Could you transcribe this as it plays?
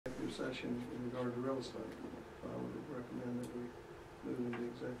session in regard to real estate. I would recommend that we move into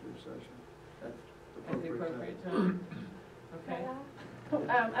executive session at the appropriate time. Okay.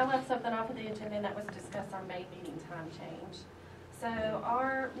 I left something off of the agenda, and that was discuss our May meeting time change. So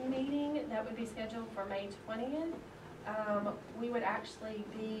our meeting that would be scheduled for May 20th, we would actually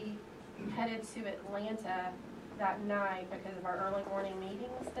be headed to Atlanta that night because of our early morning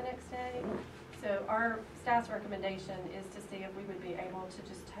meetings the next day. So our staff's recommendation is to see if we would be able to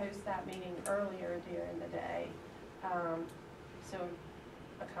just host that meeting earlier during the day, so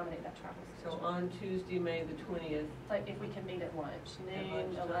accommodate that travel schedule. So on Tuesday, May the 20th. Like if we can meet at lunch,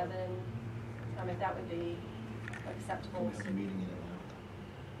 noon, 11, if that would be acceptable. What's the meeting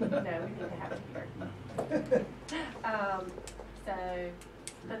in No, we need to have it here. So,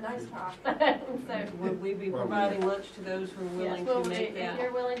 but nice talk. So, would we be providing lunch to those who are willing to make that? If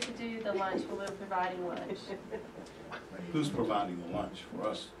you're willing to do the lunch, we'll be providing lunch. Who's providing the lunch for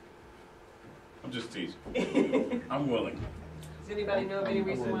us? I'm just teasing. I'm willing. Does anybody know of any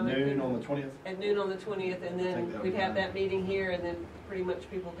reason why At noon on the 20th? At noon on the 20th, and then we'd have that meeting here, and then pretty much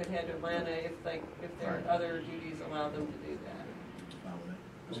people could head to Atlanta if their other duties allow them to do that.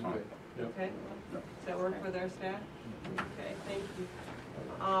 That's fine. Okay? Does that work for their staff? Okay, thank you.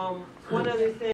 One other thing.